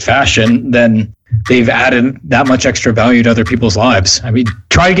honest fashion, then they've added that much extra value to other people's lives. I mean,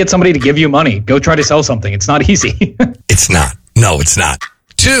 try to get somebody to give you money. Go try to sell something. It's not easy. It's not. No, it's not.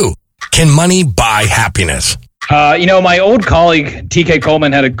 2, can money buy happiness? My old colleague, TK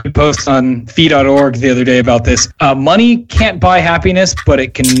Coleman, had a good post on fee.org the other day about this. Money can't buy happiness, but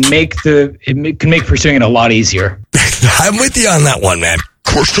it can make pursuing it a lot easier. I'm with you on that one, man.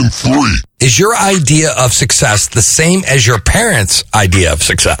 Question 3. Is your idea of success the same as your parents' idea of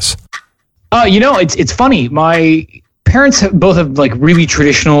success? It's funny. My parents both have like really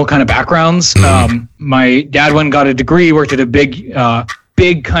traditional kind of backgrounds. Mm-hmm. My dad went and got a degree, worked at a big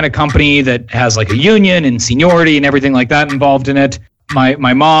kind of company that has like a union and seniority and everything like that involved in it. My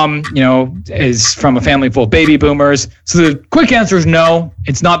mom, is from a family full of baby boomers. So the quick answer is no,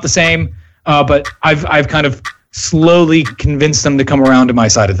 it's not the same. But I've kind of slowly convinced them to come around to my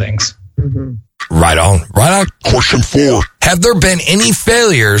side of things. Mm-hmm. Right on. Question 4. Have there been any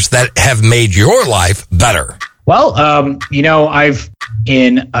failures that have made your life better? Well, I've,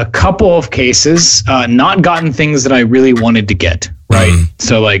 in a couple of cases, not gotten things that I really wanted to get, right? Mm-hmm.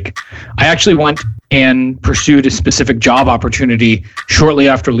 So, I actually went and pursued a specific job opportunity shortly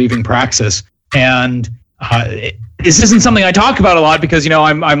after leaving Praxis. And this isn't something I talk about a lot because,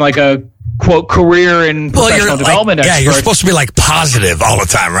 I'm like a quote career and professional development expert. Yeah, you're supposed to be like positive all the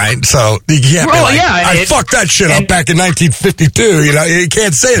time, right? So you can't be like, I fucked that shit up back in 1952. You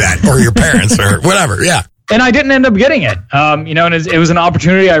can't say that, or your parents or whatever. Yeah. And I didn't end up getting it. And it was an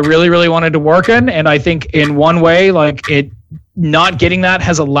opportunity I really, really wanted to work in. And I think in one way, not getting that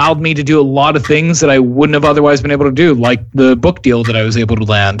has allowed me to do a lot of things that I wouldn't have otherwise been able to do, like the book deal that I was able to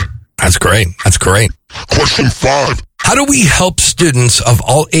land. That's great. Question 5. How do we help students of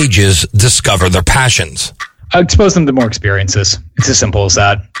all ages discover their passions? Expose them to more experiences. It's as simple as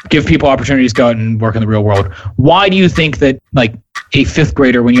that. Give people opportunities to go out and work in the real world. Why do you think that, a fifth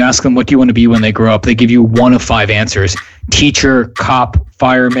grader, when you ask them what do you want to be when they grow up, they give you one of 5 answers? Teacher, cop,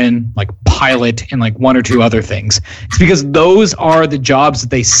 fireman, pilot, and 1 or 2 other things. It's because those are the jobs that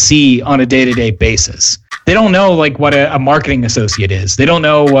they see on a day-to-day basis. They don't know what a marketing associate is. They don't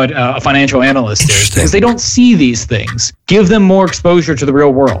know what a financial analyst is because they don't see these things. Give them more exposure to the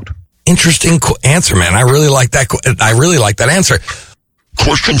real world. Interesting answer, man. I really like that. I really like that answer.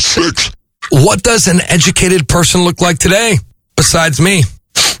 Question 6. What does an educated person look like today besides me?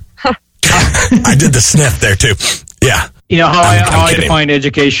 I did the sniff there too. Yeah. How I define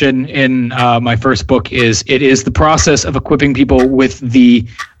education in my first book is it is the process of equipping people with the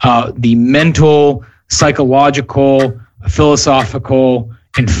mental, psychological, philosophical,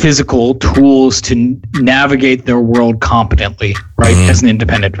 and physical tools to navigate their world competently, right, as an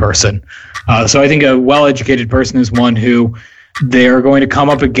independent person. So I think a well-educated person is one who they're going to come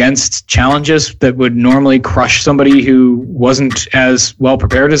up against challenges that would normally crush somebody who wasn't as well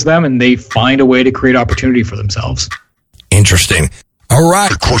prepared as them, and they find a way to create opportunity for themselves. Interesting. All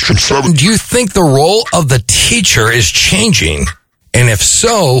right. Question 7. Do you think the role of the teacher is changing? And if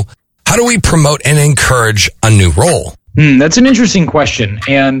so, how do we promote and encourage a new role? That's an interesting question,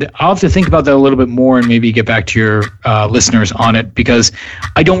 and I'll have to think about that a little bit more and maybe get back to your listeners on it, because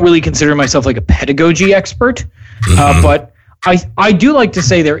I don't really consider myself like a pedagogy expert, but I do like to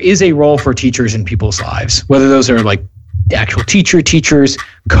say there is a role for teachers in people's lives, whether those are like actual teachers,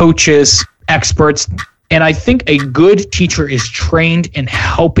 coaches, experts, and I think a good teacher is trained in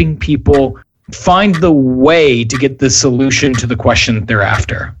helping people find the way to get the solution to the question that they're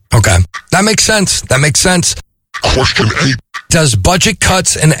after. Okay, that makes sense. Question 8. Does budget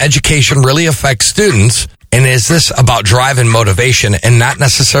cuts in education really affect students? And is this about drive and motivation and not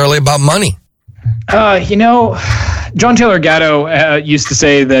necessarily about money? John Taylor Gatto used to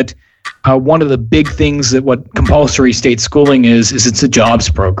say that one of the big things that what compulsory state schooling is it's a jobs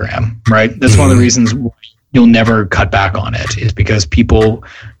program, right? That's one of the reasons you'll never cut back on it, is because people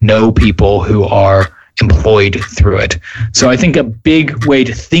know people who are employed through it. So I think a big way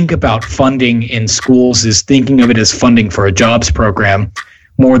to think about funding in schools is thinking of it as funding for a jobs program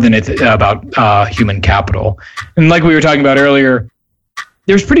more than it's about human capital. And like we were talking about earlier,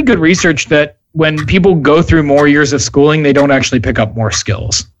 there's pretty good research that when people go through more years of schooling, they don't actually pick up more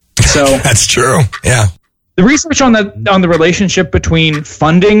skills. So that's true. Yeah. The research on the relationship between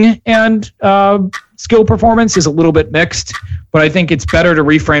funding and skill performance is a little bit mixed, but I think it's better to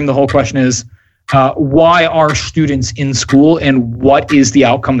reframe the whole question is, why are students in school and what is the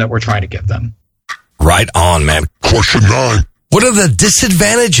outcome that we're trying to give them? Right on, man. Question 9. What are the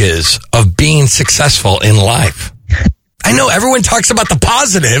disadvantages of being successful in life? I know everyone talks about the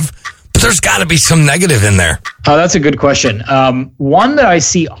positive, but there's got to be some negative in there. Oh, that's a good question. One that I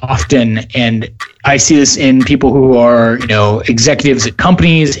see often, and I see this in people who are, executives at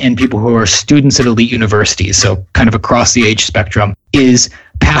companies and people who are students at elite universities, so kind of across the age spectrum, is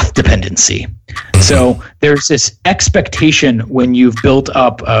path dependency. So there's this expectation when you've built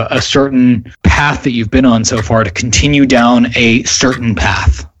up a certain path that you've been on so far to continue down a certain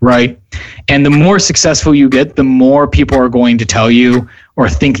path, right? And the more successful you get, the more people are going to tell you or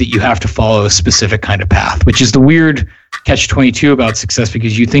think that you have to follow a specific kind of path, which is the weird catch-22 about success,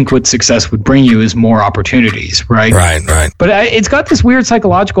 because you think what success would bring you is more opportunities, right? Right. But it's got this weird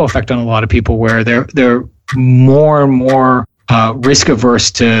psychological effect on a lot of people where they're more and more risk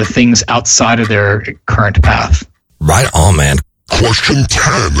averse to things outside of their current path. Right on, man. Question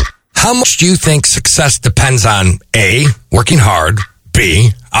 10. How much do you think success depends on A, working hard,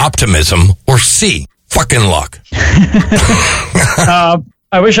 B, optimism, or C, fucking luck?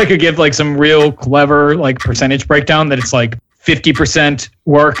 I wish I could give like some real clever like percentage breakdown that it's like 50%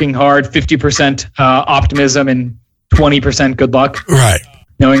 working hard, 50% optimism, and 20% good luck. Right.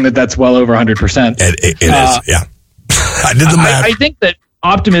 Knowing that that's well over 100%. It is, yeah. I did the math. I think that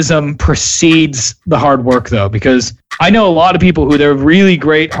optimism precedes the hard work, though, because I know a lot of people who they're really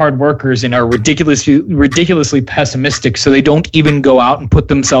great hard workers and are ridiculously pessimistic, so they don't even go out and put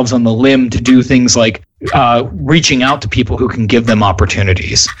themselves on the limb to do things like reaching out to people who can give them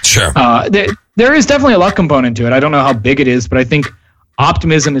opportunities. Sure. There is definitely a luck component to it. I don't know how big it is, but I think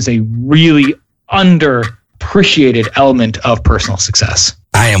optimism is a really underappreciated element of personal success.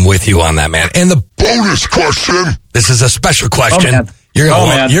 I am with you on that, man. And the bonus question. This is a special question. Oh, you're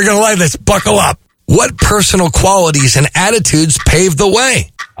gonna like this. Buckle up. What personal qualities and attitudes pave the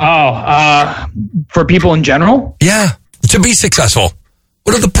way? For people in general? Yeah, to be successful.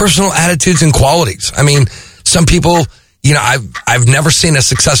 What are the personal attitudes and qualities? I mean, some people, I've never seen a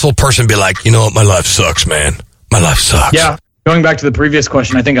successful person be like, you know what, my life sucks, man. My life sucks. Yeah. Going back to the previous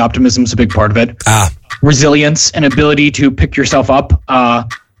question, I think optimism is a big part of it. Resilience and ability to pick yourself up.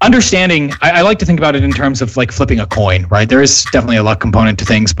 Understanding, I like to think about it in terms of like flipping a coin, right? There is definitely a luck component to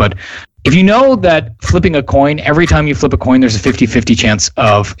things, but if you know that flipping a coin, every time you flip a coin, there's a 50-50 chance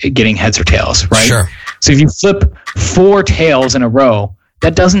of it getting heads or tails, right? Sure. So if you flip 4 tails in a row,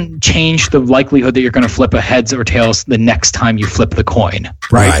 that doesn't change the likelihood that you're going to flip a heads or tails the next time you flip the coin,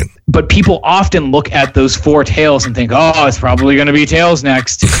 right? But people often look at those 4 tails and think, oh, it's probably going to be tails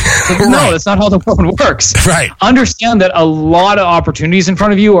next. No, that's not how the world works. Right. Understand that a lot of opportunities in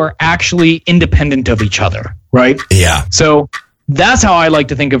front of you are actually independent of each other, right? Yeah. So that's how I like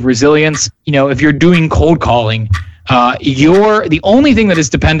to think of resilience. If you're doing cold calling, the only thing that is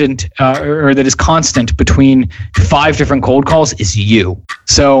dependent or that is constant between 5 different cold calls is you.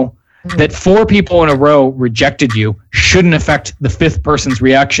 So that 4 people in a row rejected you shouldn't affect the 5th person's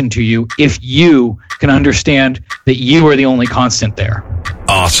reaction to you if you can understand that you are the only constant there.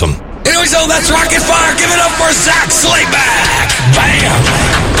 Awesome. Anyway, so that's Rocket Fire. Give it up for Zach Slayback. Bam.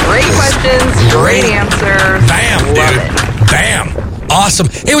 Great questions, great answers. Bam, Love dude. it. Bam. Awesome.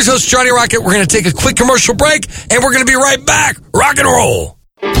 Anyways, so it's Johnny Rocket. We're going to take a quick commercial break, and we're going to be right back. Rock and roll.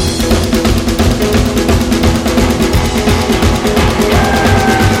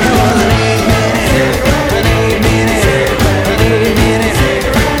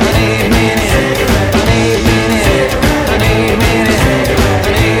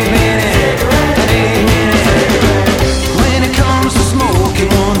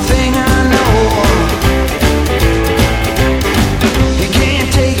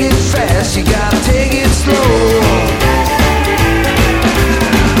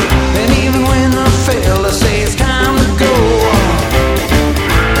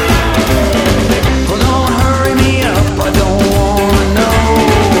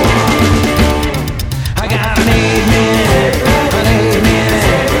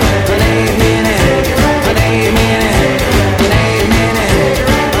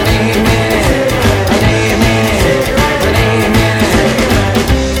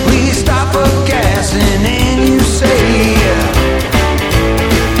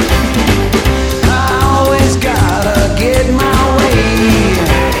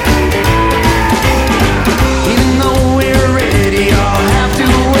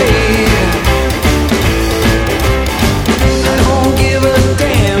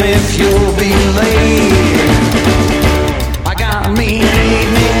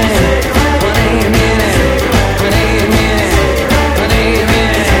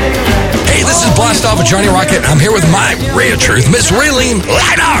 Johnny Rocket. I'm here with my Ray of Truth, Miss Raylene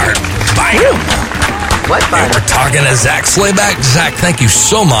Leinart. Bam! What fun. And we're talking to Zach Slayback. Zach, thank you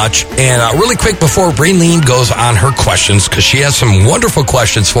so much. And really quick before Raylene goes on her questions, because she has some wonderful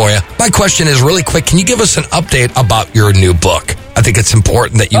questions for you. My question is really quick. Can you give us an update about your new book? I think it's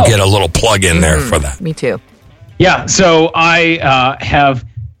important that you get a little plug in there for that. Me too. Yeah, so I have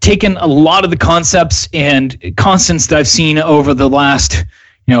taken a lot of the concepts and constants that I've seen over the last,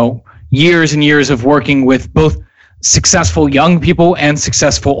 years and years of working with both successful young people and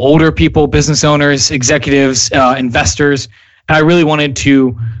successful older people, business owners, executives, investors. And I really wanted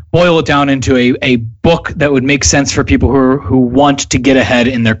to boil it down into a book that would make sense for people who want to get ahead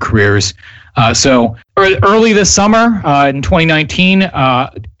in their careers. So early this summer in 2019,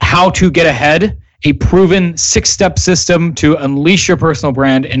 How to Get Ahead, a proven 6-step system to unleash your personal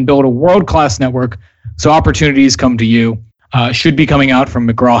brand and build a world-class network so opportunities come to you. Should be coming out from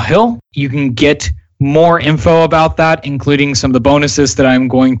McGraw-Hill. You can get more info about that, including some of the bonuses that I'm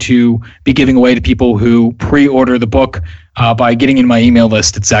going to be giving away to people who pre-order the book by getting in my email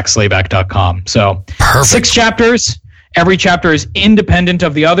list at zachslayback.com. So Perfect. 6 chapters. Every chapter is independent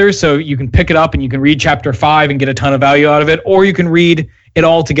of the others, so you can pick it up and you can read chapter 5 and get a ton of value out of it, or you can read it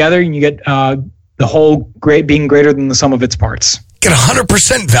all together and you get the whole being greater than the sum of its parts. Get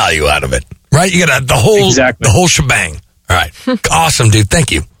 100% value out of it, right? You get the whole shebang. All right. Awesome, dude.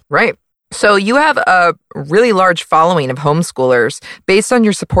 Thank you. Right. So you have a really large following of homeschoolers based on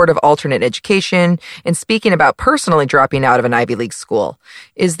your support of alternate education and speaking about personally dropping out of an Ivy League school.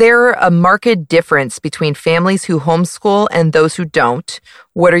 Is there a marked difference between families who homeschool and those who don't?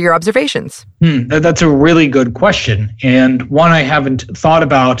 What are your observations? That's a really good question, and one I haven't thought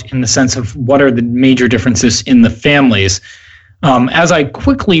about in the sense of what are the major differences in the families. As I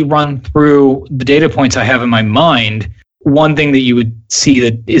quickly run through the data points I have in my mind, one thing that you would see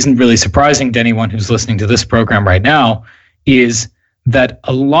that isn't really surprising to anyone who's listening to this program right now is that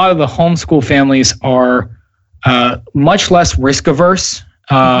a lot of the homeschool families are much less risk averse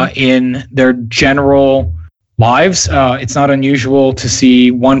in their general lives. It's not unusual to see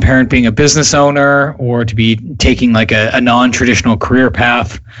one parent being a business owner or to be taking like a non-traditional career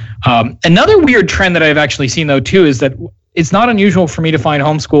path. Another weird trend that I've actually seen though too is that it's not unusual for me to find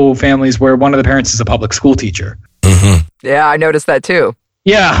homeschool families where one of the parents is a public school teacher. Mm-hmm. Yeah, I noticed that too.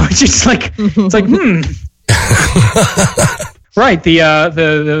 Yeah, which is like, it's like, Right,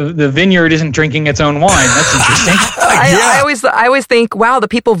 the vineyard isn't drinking its own wine. That's interesting. I always think, wow, the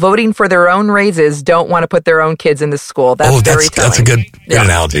people voting for their own raises don't want to put their own kids in this school. That's a good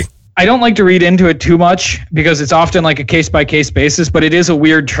analogy. I don't like to read into it too much because it's often like a case-by-case basis, but it is a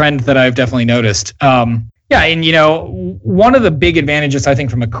weird trend that I've definitely noticed. Yeah, and one of the big advantages, I think,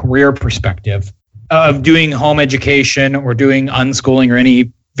 from a career perspective of doing home education or doing unschooling or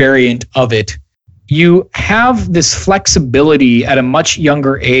any variant of it you have this flexibility at a much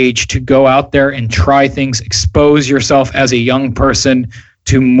younger age to go out there and try things, expose yourself as a young person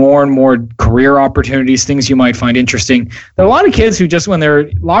to more and more career opportunities, things you might find interesting. There are a lot of kids who just, when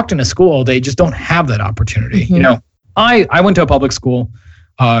they're locked in a school, they just don't have that opportunity. You know, I went to a public school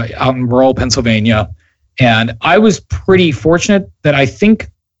out in rural Pennsylvania, and I was pretty fortunate that I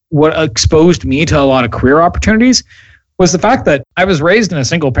think what exposed me to a lot of career opportunities was the fact that I was raised in a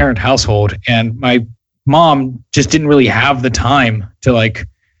single parent household, and my mom just didn't really have the time to like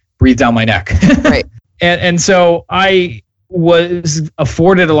breathe down my neck. Right. And so I was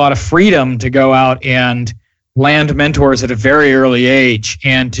afforded a lot of freedom to go out and land mentors at a very early age,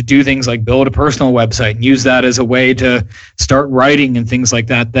 and to do things like build a personal website and use that as a way to start writing and things like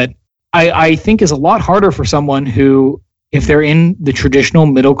that, that I think is a lot harder for someone who, if they're in the traditional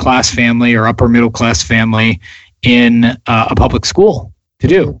middle class family or upper middle class family in a public school, to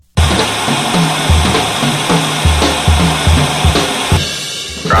do.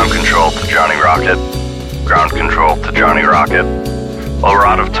 Ground control to Johnny Rocket. Ground control to Johnny Rocket. Well, we're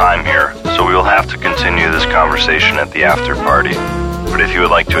out of time here, so we will have to continue this conversation at the after party. But if you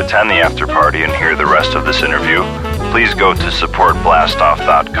would like to attend the after party and hear the rest of this interview, please go to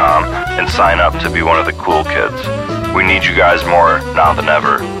supportblastoff.com and sign up to be one of the cool kids. We need you guys more now than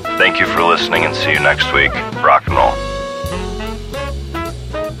ever. Thank you for listening, and see you next week. Rock and roll.